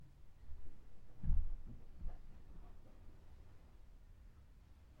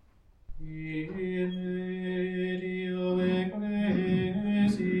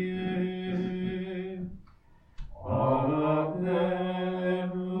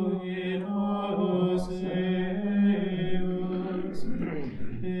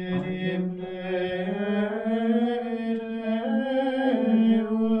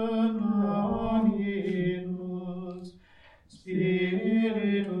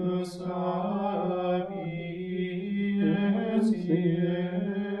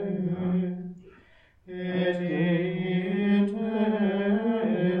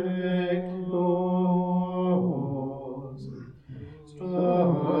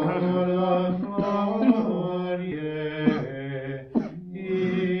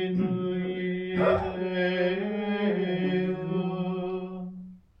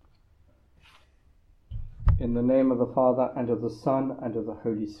In the name of the Father, and of the Son, and of the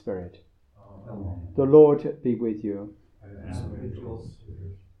Holy Spirit. Amen. The Lord be with you.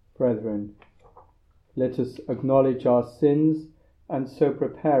 Brethren, let us acknowledge our sins and so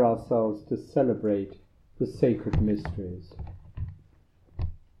prepare ourselves to celebrate the sacred mysteries.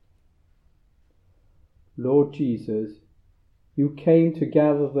 Lord Jesus, you came to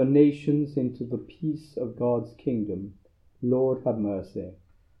gather the nations into the peace of God's kingdom. Lord, have mercy.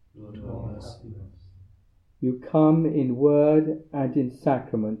 Lord, have mercy. You come in word and in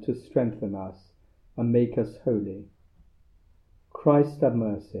sacrament to strengthen us and make us holy. Christ, have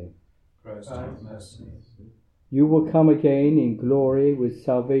mercy. Christ, have mercy. You will come again in glory with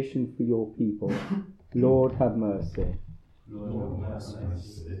salvation for your people. Lord, have mercy. Lord, have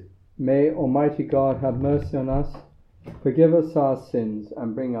mercy. May Almighty God have mercy on us, forgive us our sins,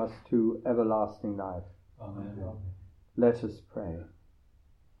 and bring us to everlasting life. Amen. Let us pray.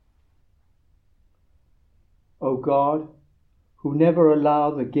 O God, who never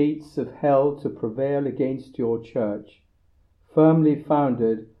allow the gates of hell to prevail against your church, firmly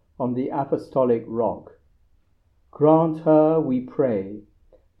founded on the apostolic rock, grant her, we pray,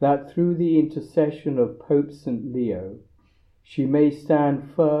 that through the intercession of Pope St. Leo, she may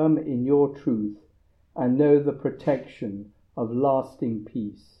stand firm in your truth and know the protection of lasting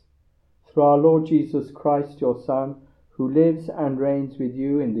peace. Through our Lord Jesus Christ, your Son, who lives and reigns with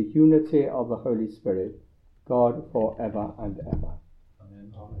you in the unity of the Holy Spirit, God, for ever and ever.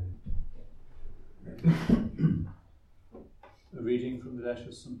 Amen. A reading from the letter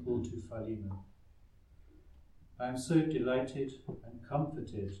of St. Paul to Philemon. I am so delighted and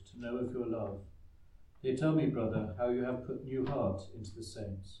comforted to know of your love. They tell me, brother, how you have put new heart into the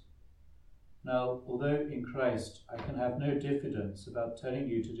saints. Now, although in Christ I can have no diffidence about telling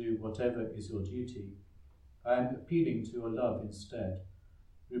you to do whatever is your duty, I am appealing to your love instead,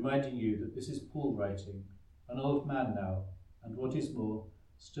 reminding you that this is Paul writing, an old man now, and what is more,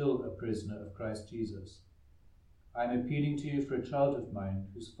 still a prisoner of Christ Jesus. I am appealing to you for a child of mine,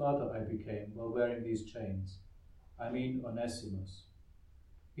 whose father I became while wearing these chains. I mean Onesimus.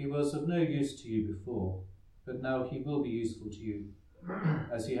 He was of no use to you before, but now he will be useful to you,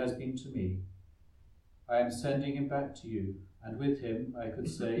 as he has been to me. I am sending him back to you, and with him, I could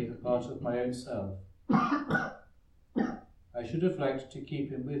say, a part of my own self. I should have liked to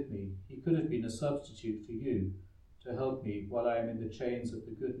keep him with me. He could have been a substitute for you, to help me while I am in the chains that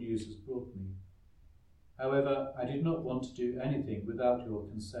the good news has brought me. However, I did not want to do anything without your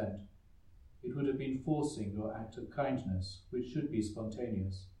consent. It would have been forcing your act of kindness, which should be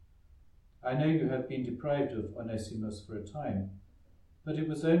spontaneous. I know you have been deprived of Onesimus for a time, but it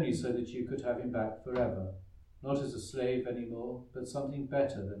was only so that you could have him back forever, not as a slave any more, but something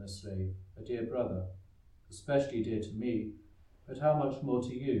better than a slave, a dear brother, especially dear to me, but how much more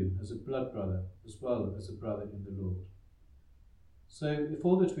to you as a blood brother as well as a brother in the Lord. So if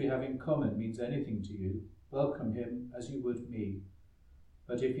all that we have in common means anything to you, welcome him as you would me.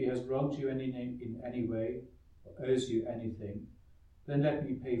 But if he has wronged you in any way, or owes you anything, then let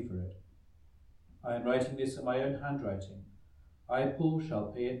me pay for it. I am writing this in my own handwriting. I, Paul,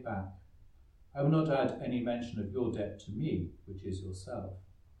 shall pay it back. I will not add any mention of your debt to me, which is yourself.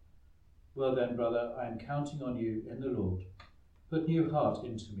 Well then, brother, I am counting on you in the Lord. Put new heart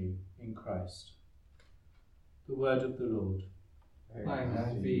into me in Christ. The word of the Lord.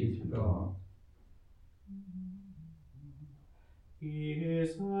 Thanks be to God. He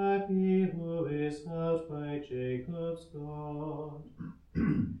is happy who is helped by Jacob's God.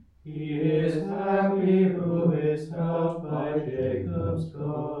 He is happy who is helped by Jacob's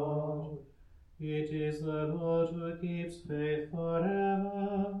God. It is the Lord who keeps faith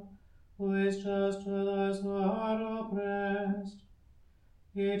forever, who is just to those who are oppressed.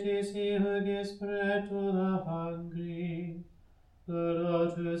 It is he who gives bread to the hungry, the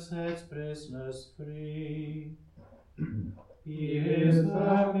Lord who sets prisoners free. He is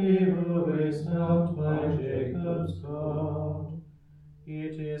happy who is helped by Jacob's God.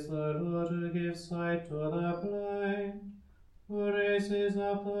 It is the Lord who gives sight to the blind, who raises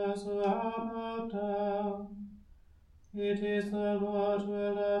up those who are bowed down. It is the Lord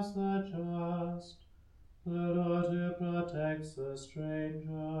who loves the just, the Lord who protects the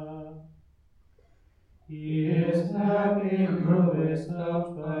stranger. He is happy who is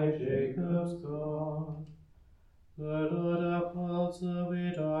helped by Jacob's God. The Lord upholds the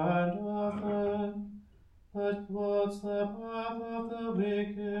widow and orphan, but thwarts the path of the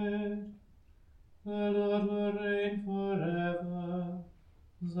wicked. The Lord will reign forever,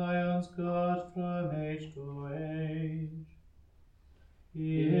 Zion's God from age to age.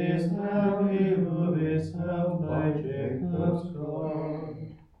 He is happy who is helped by Jacob's God.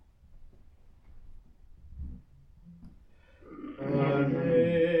 Alleluia.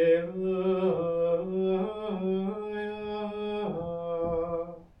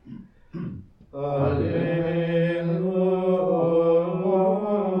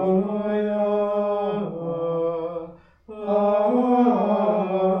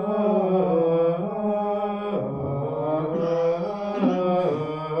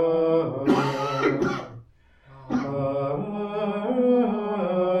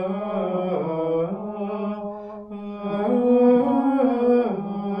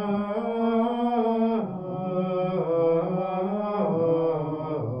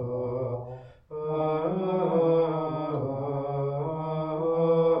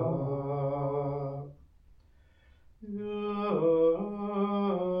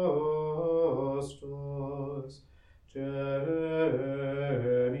 Justus germinavit,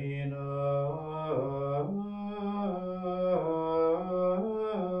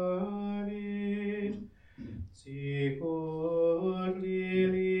 sicut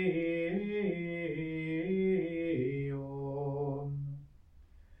lilium,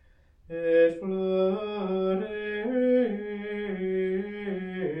 et florerit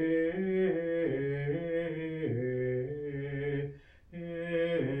in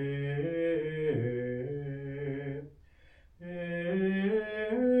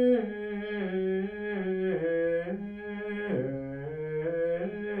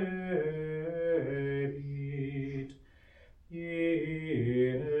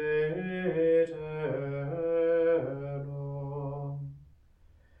aeternum.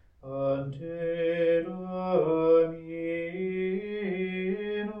 Ante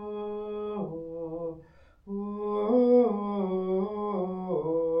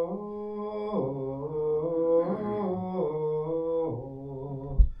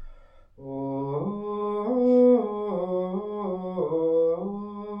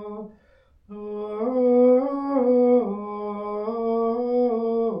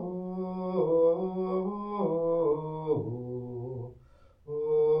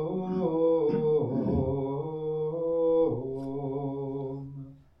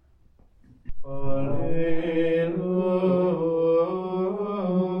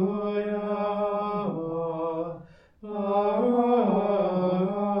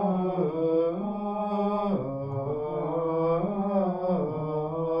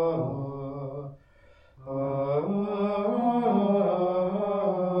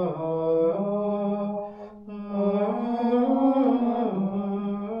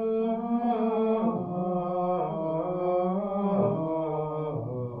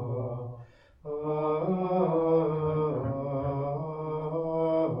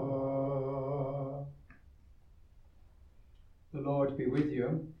The Lord be with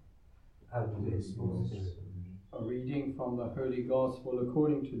you. And with your spirit. A reading from the Holy Gospel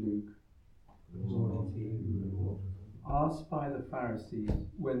according to Luke. Lord, to you, Lord. Asked by the Pharisees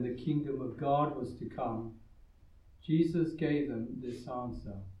when the kingdom of God was to come, Jesus gave them this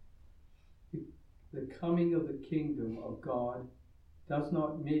answer. The coming of the kingdom of God does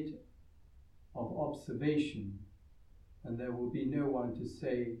not admit of observation, and there will be no one to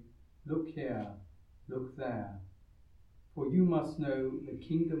say, "Look here, look there." For you must know the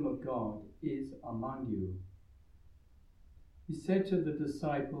kingdom of God is among you. He said to the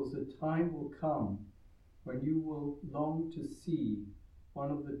disciples, "A time will come when you will long to see one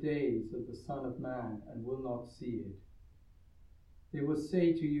of the days of the Son of Man and will not see it. They will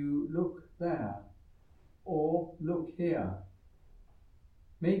say to you, 'Look there,' or 'Look here.'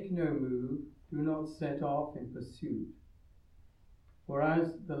 Make no move, do not set off in pursuit. For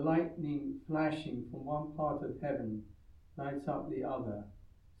as the lightning flashing from one part of heaven lights up the other,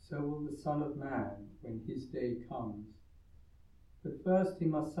 so will the Son of Man when his day comes. But first he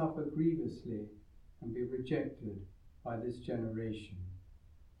must suffer grievously and be rejected by this generation."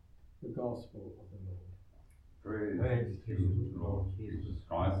 The Gospel of the Lord. Praise to you, Lord Jesus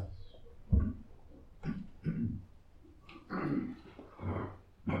Christ.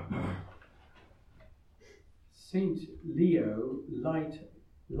 Saint Leo,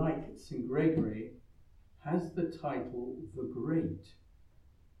 like St. Gregory, has the title the Great,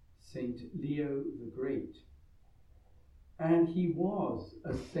 Saint Leo the Great, and he was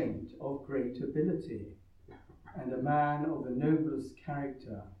a saint of great ability. and a man of the noblest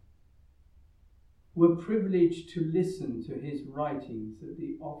character, were privileged to listen to his writings at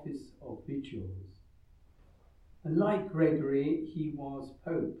the office of vigils. And like Gregory, he was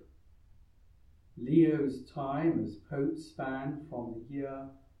Pope. Leo's time as Pope spanned from the year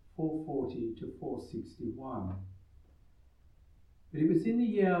 440 to 461. But it was in the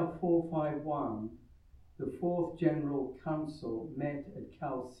year 451 the Fourth General Council met at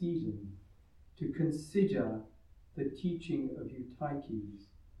Chalcedon to consider the teaching of Eutyches,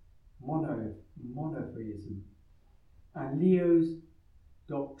 monotheism, and Leo's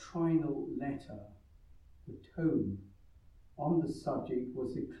doctrinal letter, the tome, on the subject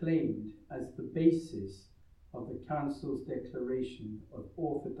was acclaimed as the basis of the Council's declaration of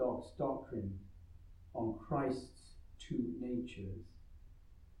orthodox doctrine on Christ's two natures.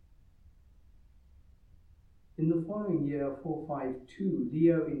 In the following year, 452,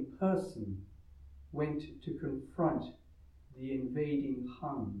 Leo in person went to confront the invading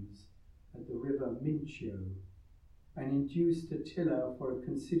Huns at the river Mincio and induced Attila for a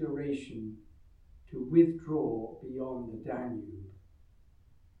consideration to withdraw beyond the Danube.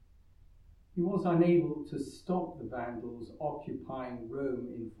 He was unable to stop the Vandals occupying Rome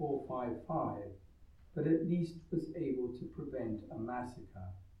in 455, but at least was able to prevent a massacre.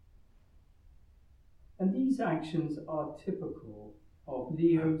 And these actions are typical of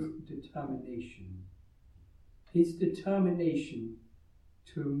Leo's determination. His determination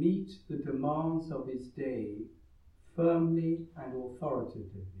to meet the demands of his day firmly and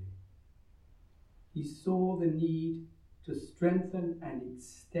authoritatively. He saw the need to strengthen and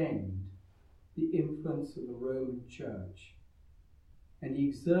extend the influence of the Roman Church, and he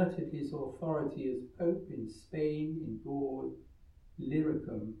exerted his authority as Pope in Spain, in Gaul,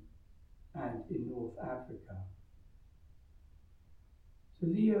 Illyricum, and in North Africa. So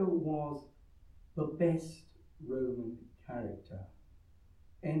Leo was the best Roman character,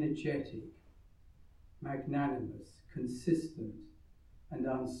 energetic, magnanimous, consistent, and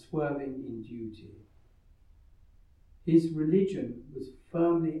unswerving in duty. His religion was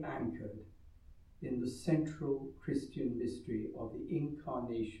firmly anchored in the central Christian mystery of the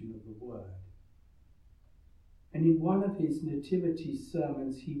incarnation of the Word. And in one of his nativity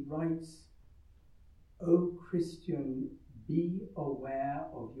sermons, he writes, "O Christian, be aware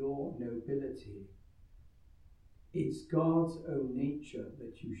of your nobility. It's God's own nature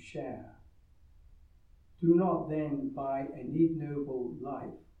that you share. Do not then, by an ignoble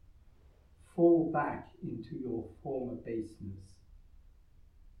life, fall back into your former baseness.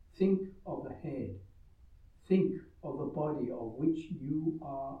 Think of the head. Think of the body of which you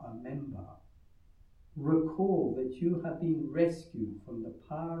are a member. Recall that you have been rescued from the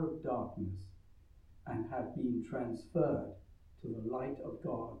power of darkness and have been transferred to the light of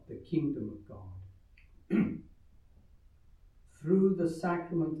God, the kingdom of God. Through the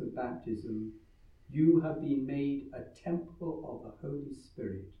sacrament of baptism, you have been made a temple of the Holy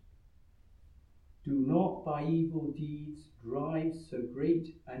Spirit. Do not by evil deeds drive so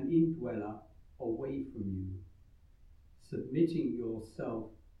great an indweller away from you, submitting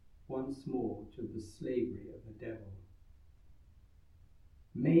yourself once more to the slavery of the devil.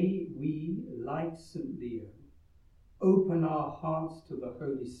 May we, like St. Leo, open our hearts to the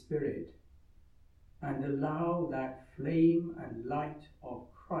Holy Spirit and allow that flame and light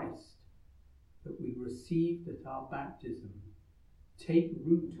of Christ that we received at our baptism take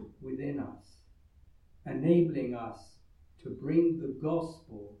root within us, enabling us to bring the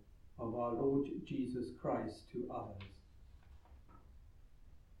gospel of our Lord Jesus Christ to others.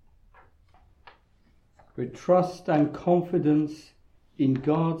 With trust and confidence in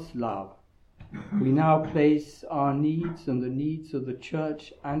God's love, we now place our needs and the needs of the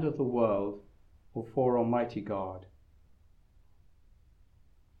Church and of the world before Almighty God.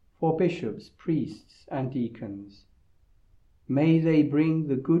 For bishops, priests, and deacons, may they bring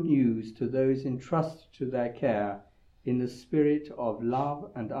the good news to those entrusted to their care in the spirit of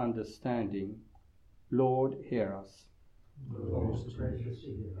love and understanding. Lord, hear us.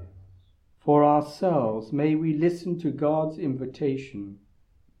 For ourselves, may we listen to God's invitation,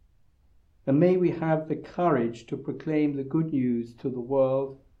 and may we have the courage to proclaim the good news to the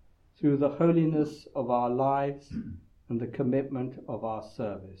world through the holiness of our lives and the commitment of our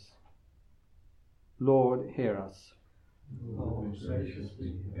service. Lord, hear us. Lord,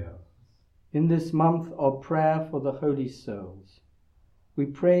 graciously hear us. In this month of prayer for the holy souls, we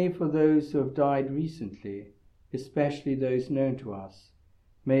pray for those who have died recently, especially those known to us.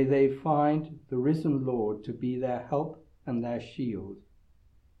 May they find the risen Lord to be their help and their shield.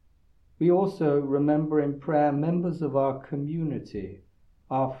 We also remember in prayer members of our community,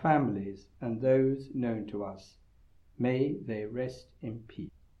 our families, and those known to us. May they rest in peace.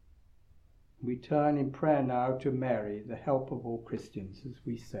 We turn in prayer now to Mary, the help of all Christians, as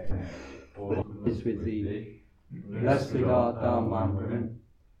we say, "God is with thee. Blessed art thou among women,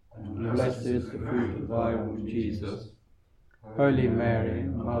 and blessed is the fruit of thy womb, Jesus. Holy Mary,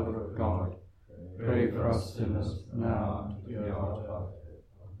 Mother of God, pray for us sinners, now and at the hour of our death.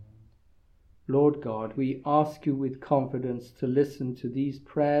 Lord God, we ask you with confidence to listen to these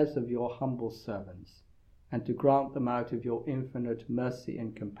prayers of your humble servants, and to grant them out of your infinite mercy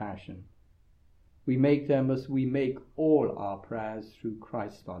and compassion. We make them as we make all our prayers through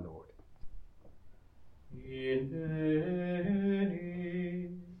Christ our Lord. In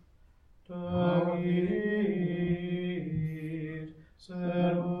veni, David,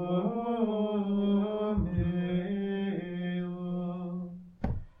 servum meum,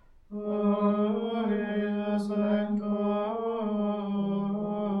 Gloria Sancta,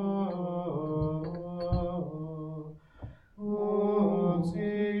 ut sieum,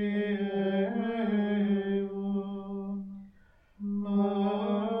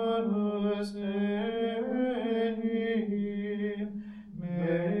 manus enim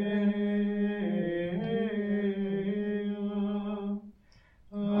meum,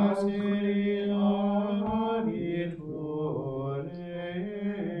 auxiliavitur Dei,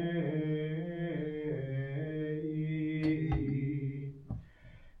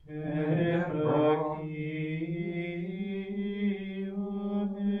 et requium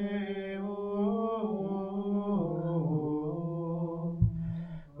meum,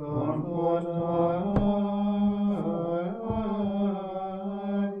 confortavit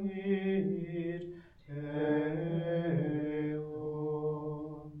Deum.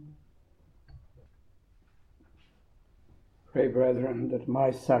 Pray, brethren, that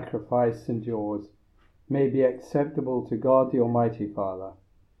my sacrifice and yours may be acceptable to God the Almighty Father.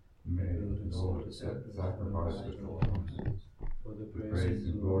 May the Lord accept the sacrifice of your hands, For the praise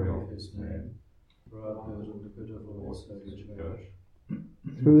and glory of his name, for our good and the good of all his holy church.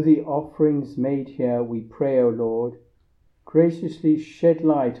 Through the offerings made here, we pray, O Lord, graciously shed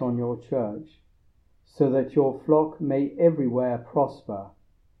light on your church, so that your flock may everywhere prosper,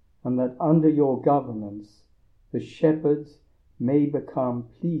 and that under your governance the shepherds may become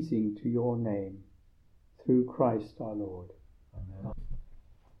pleasing to your name. Through Christ our Lord. Amen.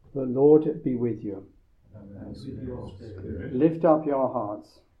 The Lord be with you. And with your spirit, Lift up your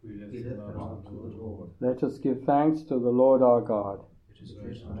hearts. we lift them up unto the Lord. Let us give thanks to the Lord our God. It is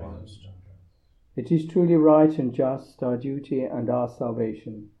right and just. It is truly right and just, our duty and our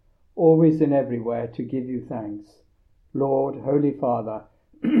salvation, always and everywhere to give you thanks, Lord, Holy Father,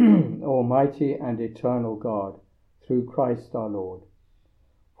 Almighty and eternal God, through Christ our Lord.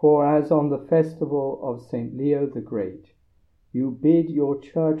 For as on the festival of St. Leo the Great, you bid your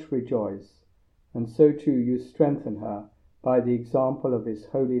church rejoice, and so too you strengthen her by the example of his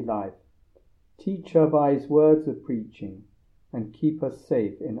holy life. Teach her by his words of preaching, and keep us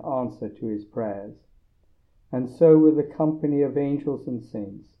safe in answer to his prayers. And so with the company of angels and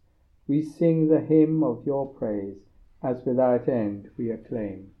saints, we sing the hymn of your praise, as without end we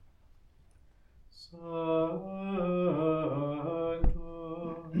acclaim. Sanctus,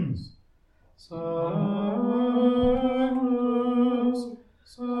 Sanctus,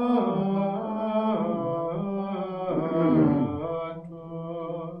 Sanctus,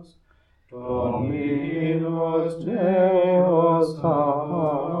 Dominus Deus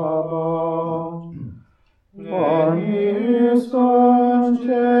Sabaoth, plenius in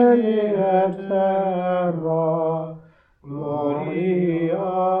caeli et terra, gloria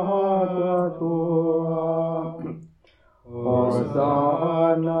tua.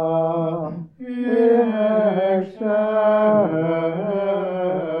 Hosanna in excelsis,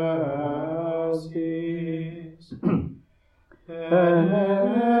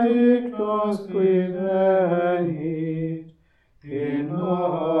 benedictus qui venit in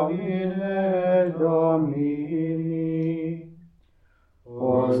nomine Domini.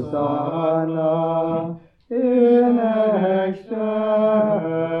 Hosanna in excelsis.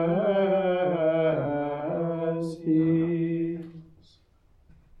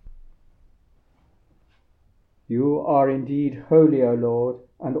 You are indeed holy, O Lord,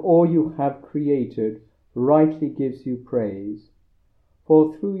 and all you have created rightly gives you praise.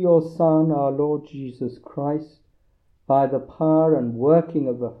 For through your Son, our Lord Jesus Christ, by the power and working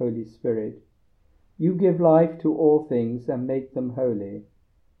of the Holy Spirit, you give life to all things and make them holy,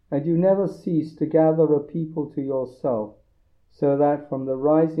 and you never cease to gather a people to yourself, so that from the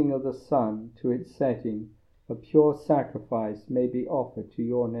rising of the sun to its setting, a pure sacrifice may be offered to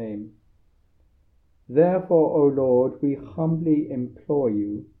your name. Therefore, O Lord, we humbly implore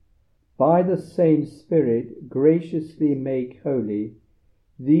you, by the same Spirit graciously make holy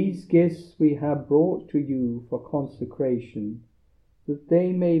these gifts we have brought to you for consecration, that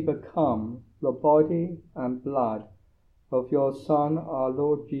they may become the body and blood of your Son, our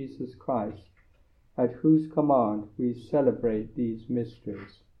Lord Jesus Christ, at whose command we celebrate these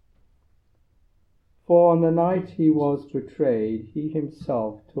mysteries. For on the night he was betrayed, he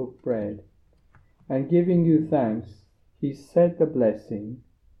himself took bread, and giving you thanks, he said the blessing,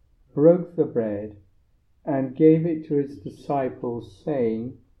 broke the bread, and gave it to his disciples,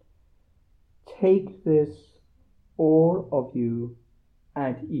 saying, "Take this, all of you,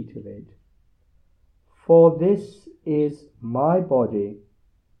 and eat of it. For this is my body,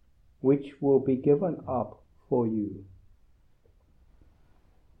 which will be given up for you."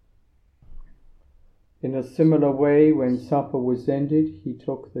 In a similar way, when supper was ended, he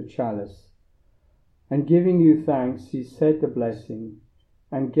took the chalice, and giving you thanks, he said the blessing,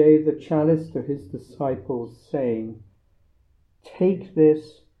 and gave the chalice to his disciples, saying, "Take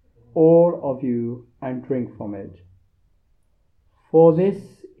this, all of you, and drink from it. For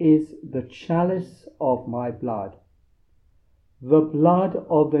this is the chalice of my blood, the blood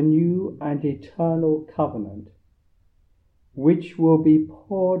of the new and eternal covenant, which will be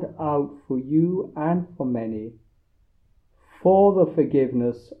poured out for you and for many for the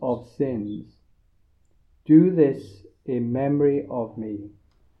forgiveness of sins. Do this in memory of me."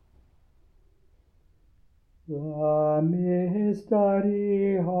 The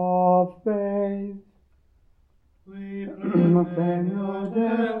mystery of faith. We proclaim your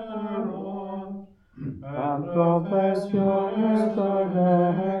death, Lord, and profess your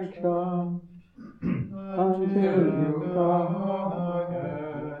resurrection until you come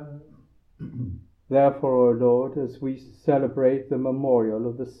again. Therefore, O Lord, as we celebrate the memorial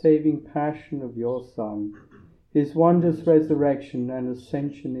of the saving passion of your Son, his wondrous resurrection and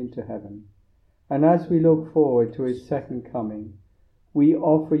ascension into heaven, and as we look forward to his second coming, we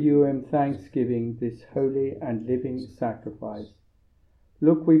offer you in thanksgiving this holy and living sacrifice.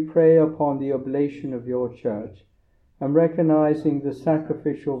 Look, we pray, upon the oblation of your church, and recognizing the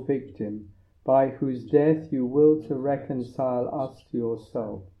sacrificial victim by whose death you will to reconcile us to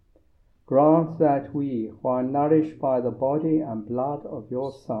yourself, grant that we, who are nourished by the body and blood of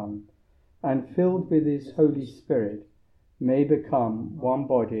your Son, and filled with his Holy Spirit, may become one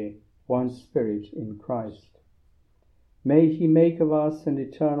body, one Spirit in Christ. May he make of us an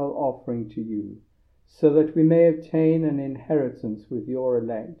eternal offering to you, so that we may obtain an inheritance with your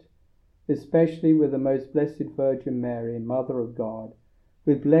elect, especially with the most blessed Virgin Mary, Mother of God,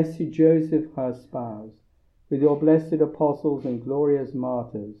 with blessed Joseph, her spouse, with your blessed apostles and glorious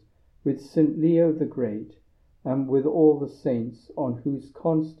martyrs, with St. Leo the Great, and with all the saints on whose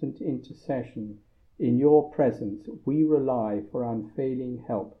constant intercession in your presence we rely for unfailing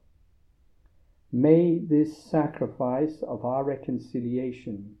help. May this sacrifice of our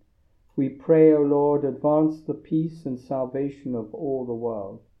reconciliation, we pray, O Lord, advance the peace and salvation of all the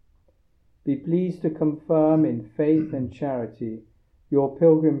world. Be pleased to confirm in faith and charity your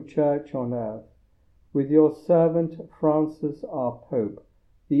pilgrim church on earth, with your servant Francis our Pope,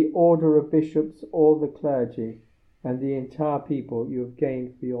 the order of bishops, all the clergy, and the entire people you have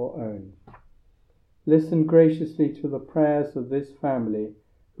gained for your own. Listen graciously to the prayers of this family,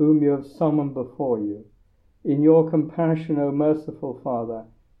 whom you have summoned before you. In your compassion, O merciful Father,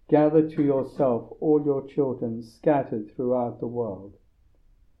 gather to yourself all your children scattered throughout the world.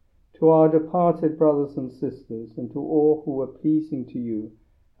 To our departed brothers and sisters, and to all who were pleasing to you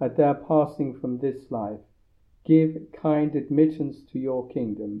at their passing from this life, give kind admittance to your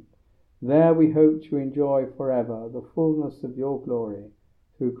kingdom. There we hope to enjoy forever the fullness of your glory,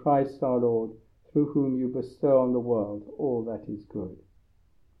 through Christ our Lord, through whom you bestow on the world all that is good.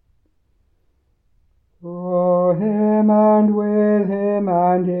 Through him, and with him,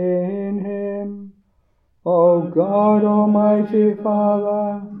 and in him, O God, Almighty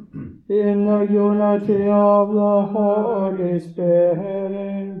Father, in the unity of the Holy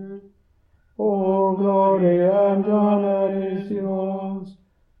Spirit, all glory and honor is yours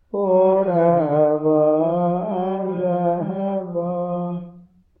forever and ever.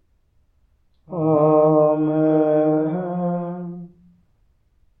 Amen.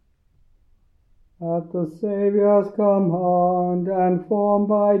 At the Saviour's command, and formed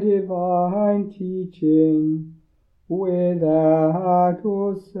by divine teaching, we dare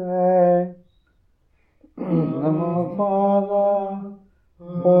to say, Our Father,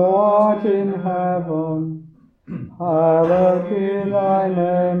 who art in heaven, hallowed be thy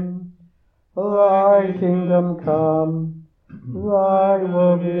name. Thy kingdom come, thy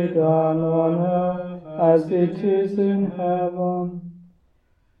will be done on earth as it is in heaven.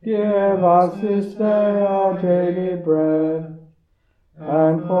 Give us this day our daily bread,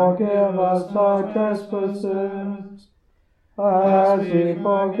 and forgive us our trespasses, as we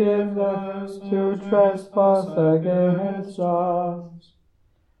forgive those who trespass against us.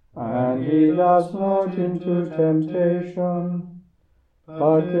 And lead us not into temptation,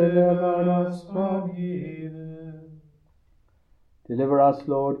 but deliver us from evil. Deliver us,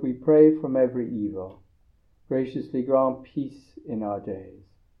 Lord, we pray, from every evil. Graciously grant peace in our days,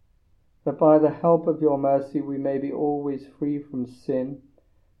 that by the help of your mercy we may be always free from sin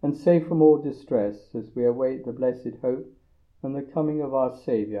and safe from all distress, as we await the blessed hope and the coming of our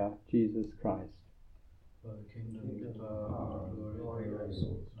Saviour, Jesus Christ. For the kingdom, the power, and the glory, now and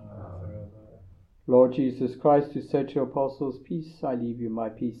forever. Lord Jesus Christ, who said to your apostles, "Peace I leave you, my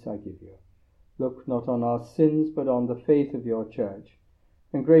peace I give you," look not on our sins, but on the faith of your church,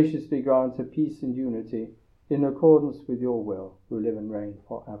 and graciously grant her peace and unity in accordance with your will, who live and reign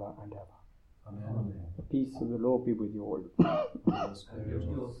for ever and ever. Amen. The peace of the Lord be with you all. And spirit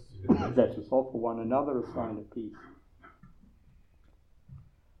of Let us offer one another a sign of peace.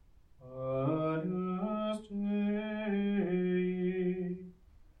 Agnus Dei,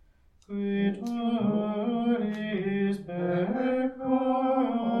 qui tollis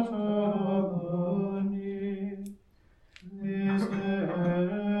peccata mundi,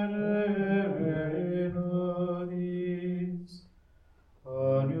 miserere nobis.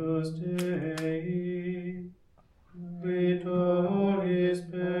 Agnus Dei, qui tollis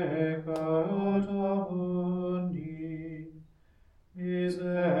peccata mundi,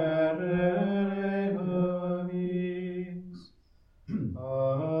 miserere nobis.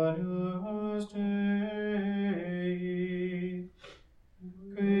 Agnus Dei,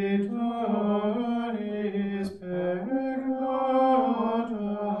 qui tollis peccata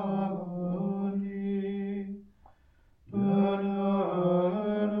mundi, dona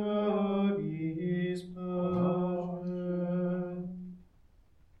nobis pacem.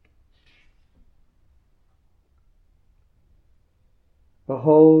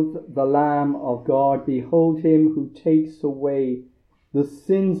 Behold the Lamb of God, behold him who takes away the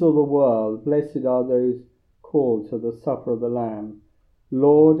sins of the world. Blessed are those called to the supper of the Lamb.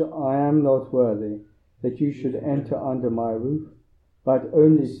 Lord, I am not worthy that you should enter under my roof, but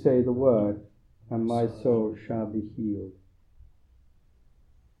only say the word, and my soul shall be healed.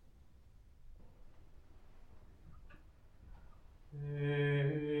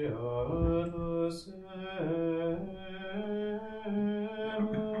 Beatus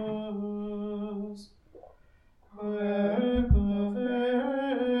emus, quae veneris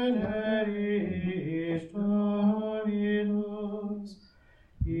Dominus,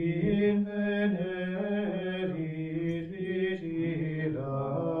 in veneris vigilantem.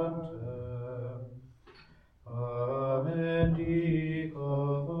 Amen. Dico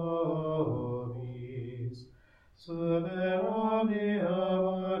vobis, super omnia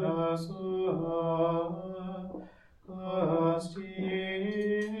bona sua,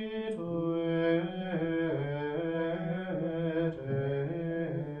 constituet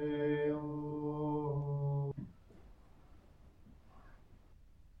eo.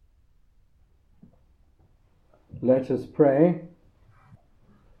 Let us pray.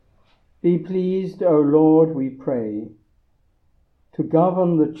 Be pleased, O Lord, we pray, to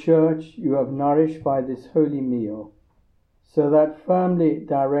govern the church you have nourished by this holy meal, so that, firmly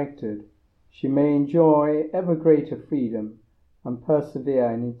directed, she may enjoy ever greater freedom and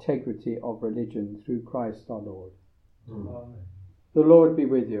persevere in integrity of religion through Christ our Lord. Amen. The Lord be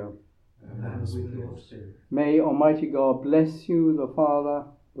with you. And with your spirit. May Almighty God bless you, the Father,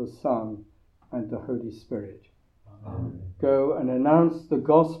 the Son, and the Holy Spirit. Amen. Go and announce the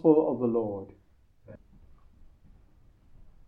gospel of the Lord.